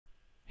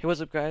Hey, what's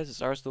up guys,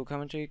 it's Oldschool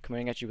Commentary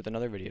coming at you with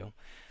another video.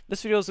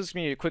 This video is just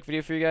going to be a quick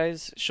video for you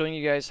guys, showing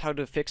you guys how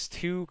to fix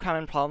two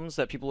common problems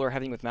that people are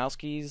having with mouse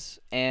keys,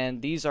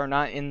 and these are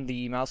not in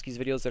the mouse keys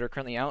videos that are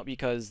currently out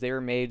because they were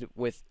made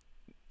with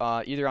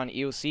either on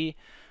EOC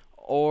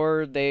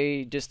or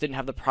they just didn't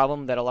have the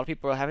problem that a lot of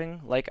people are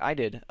having, like I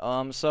did.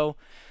 So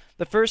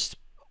the first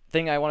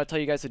thing I want to tell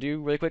you guys to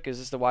do really quick is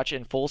just to watch it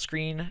in full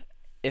screen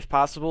if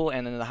possible,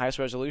 and in the highest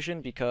resolution,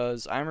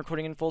 because I'm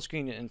recording in full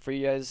screen, and for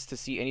you guys to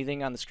see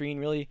anything on the screen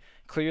really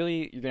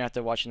clearly, you're gonna have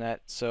to watch in that.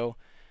 So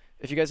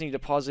if you guys need to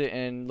pause it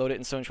and load it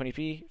in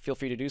 720p, feel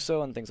free to do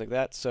so and things like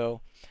that.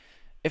 So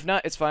if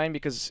not, it's fine,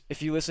 because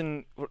if you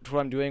listen to what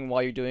I'm doing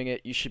while you're doing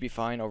it, you should be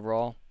fine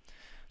overall.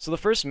 So the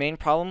first main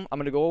problem I'm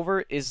gonna go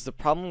over is the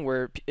problem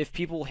where if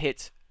people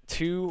hit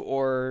 2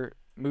 or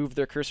move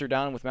their cursor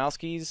down with mouse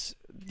keys,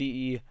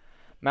 the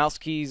mouse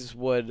keys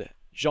would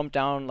jump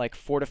down like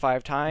 4 to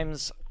 5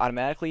 times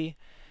automatically,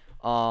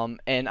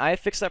 and I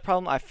fixed that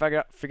problem. I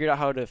figured out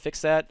how to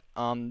fix that.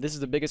 This is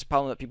the biggest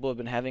problem that people have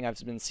been having, I've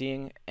been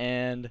seeing,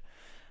 and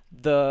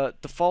the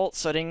default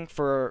setting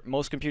for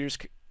most computers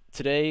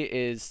today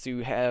is to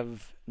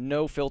have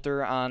no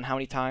filter on how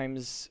many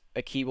times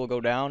a key will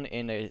go down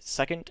in a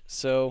second.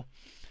 So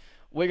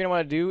what you're gonna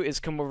want to do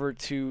is come over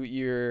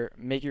to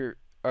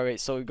alright,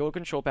 so go to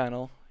Control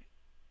Panel,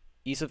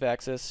 Ease of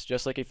Access,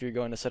 just like if you're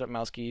going to set up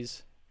mouse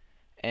keys,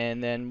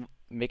 and then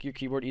make your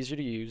keyboard easier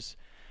to use.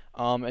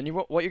 And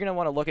what you're going to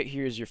want to look at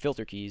here is your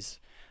filter keys.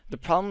 The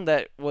problem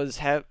that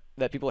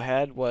people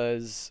had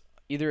was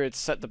either it's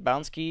set to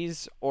bounce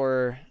keys,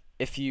 or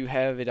if you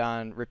have it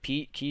on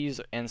repeat keys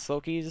and slow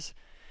keys,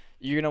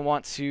 you're going to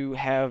want to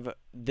have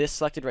this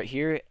selected right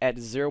here at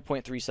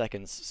 0.3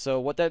 seconds. So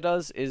what that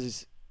does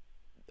is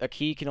a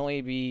key can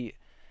only be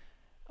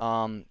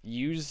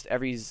used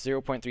every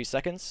 0.3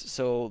 seconds.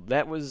 So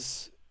that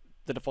was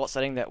the default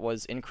setting that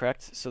was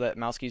incorrect, so that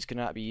mouse keys could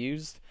not be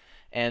used.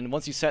 And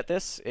once you set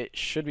this, it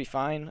should be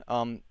fine.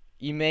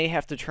 You may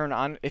have to turn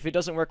on, if it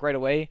doesn't work right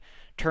away,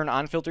 turn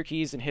on filter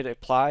keys and hit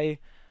apply.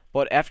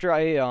 But after I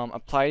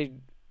applied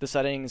the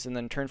settings and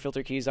then turned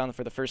filter keys on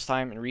for the first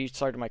time and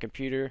restarted my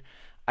computer,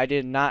 I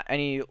did not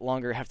any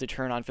longer have to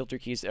turn on filter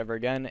keys ever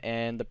again,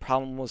 and the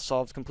problem was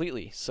solved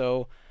completely.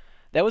 So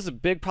that was a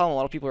big problem a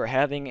lot of people are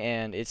having,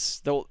 and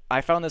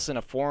I found this in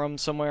a forum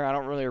somewhere, I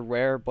don't really know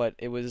where, but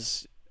it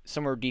was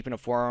somewhere deep in a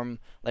forum,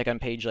 like on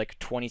page like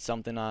 20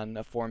 something on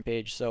a forum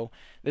page. So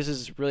this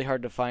is really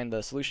hard to find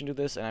the solution to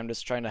this, and I'm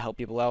just trying to help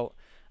people out.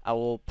 I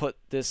will put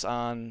this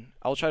on,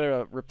 I'll try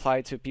to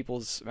reply to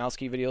people's mouse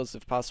key videos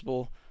if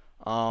possible.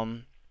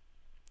 And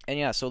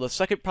yeah, so the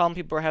second problem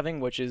people are having,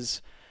 which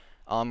is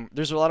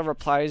there's a lot of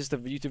replies to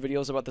YouTube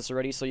videos about this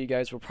already, so you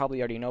guys will probably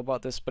already know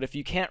about this, but if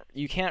you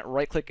can't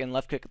right click and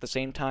left click at the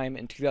same time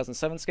in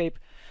 2007scape,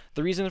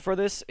 the reason for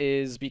this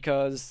is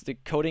because the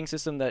coding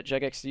system that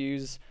Jagex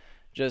use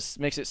just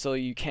makes it so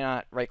you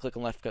cannot right click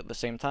and left click at the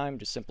same time,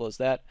 just simple as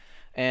that.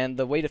 And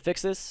the way to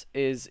fix this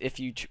is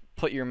if you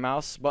put your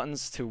mouse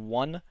buttons to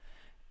 1,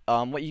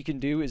 what you can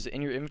do is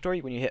in your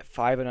inventory, when you hit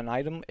 5 on an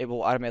item, it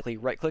will automatically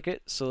right click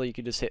it, so you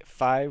can just hit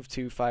 5,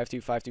 2, 5, 2,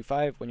 5, 2,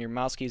 5 when your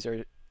mouse keys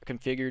are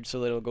configured so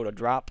that it'll go to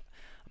drop.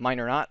 Mine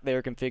are not,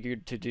 they're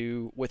configured to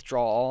do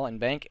withdraw all and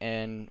bank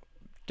and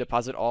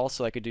deposit all,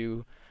 so I could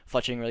do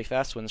fletching really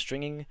fast when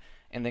stringing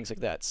and things like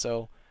that.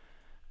 So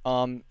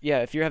yeah,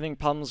 if you're having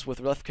problems with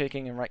left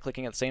clicking and right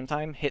clicking at the same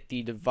time, hit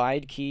the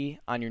divide key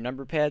on your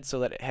number pad so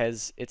that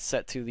it's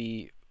set to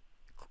the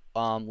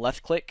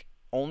left click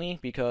only,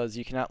 because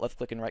you cannot left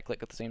click and right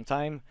click at the same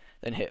time.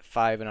 Then hit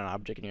 5 on an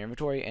object in your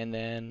inventory, and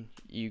then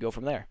you go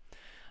from there.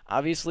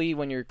 Obviously,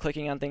 when you're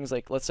clicking on things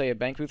like, let's say a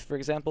bank booth for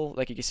example,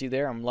 like you can see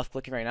there, I'm left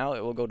clicking right now,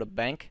 it will go to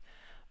bank.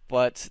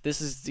 But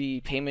this is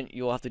the payment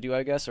you'll have to do,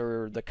 I guess,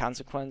 or the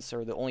consequence,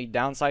 or the only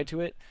downside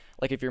to it.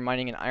 Like if you're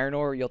mining an iron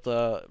ore, you'll have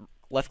to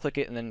left click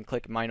it and then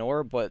click mine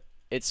ore, but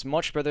it's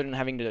much better than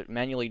having to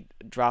manually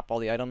drop all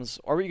the items.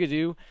 Or what you could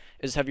do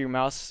is have your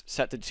mouse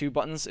set to 2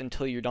 buttons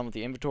until you're done with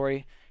the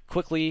inventory.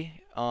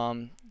 Quickly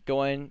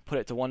go in, put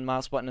it to 1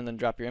 mouse button, and then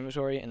drop your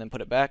inventory, and then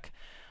put it back.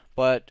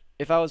 But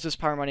if I was just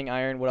power mining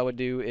iron, what I would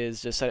do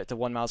is just set it to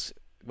 1 mouse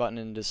button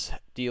and just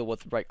deal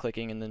with right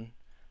clicking and then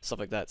stuff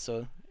like that.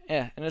 So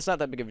yeah, and it's not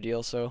that big of a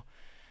deal. So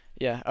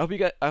yeah,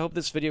 I hope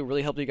this video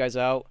really helped you guys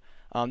out.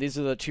 These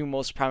are the two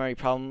most primary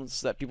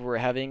problems that people were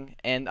having,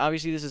 and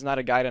obviously this is not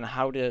a guide on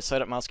how to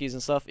set up mouse keys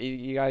and stuff. If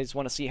you guys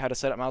want to see how to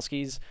set up mouse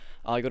keys,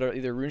 go to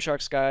either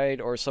RuneShark's guide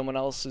or someone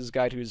else's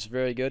guide who's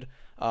very good.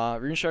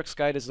 RuneShark's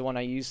guide is the one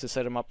I use to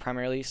set them up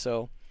primarily,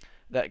 so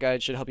that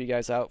guide should help you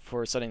guys out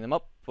for setting them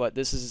up. But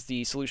this is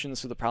the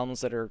solutions to the problems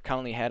that are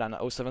currently had on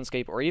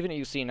 07scape, or even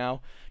EUC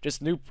now.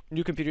 Just new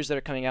computers that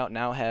are coming out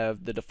now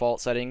have the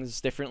default settings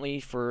differently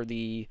for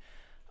the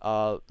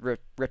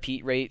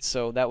repeat rate,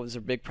 so that was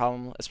a big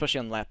problem, especially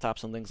on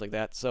laptops and things like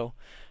that. So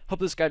hope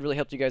this guide really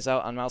helped you guys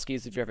out on mouse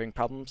keys if you're having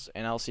problems,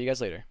 and I'll see you guys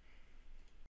later.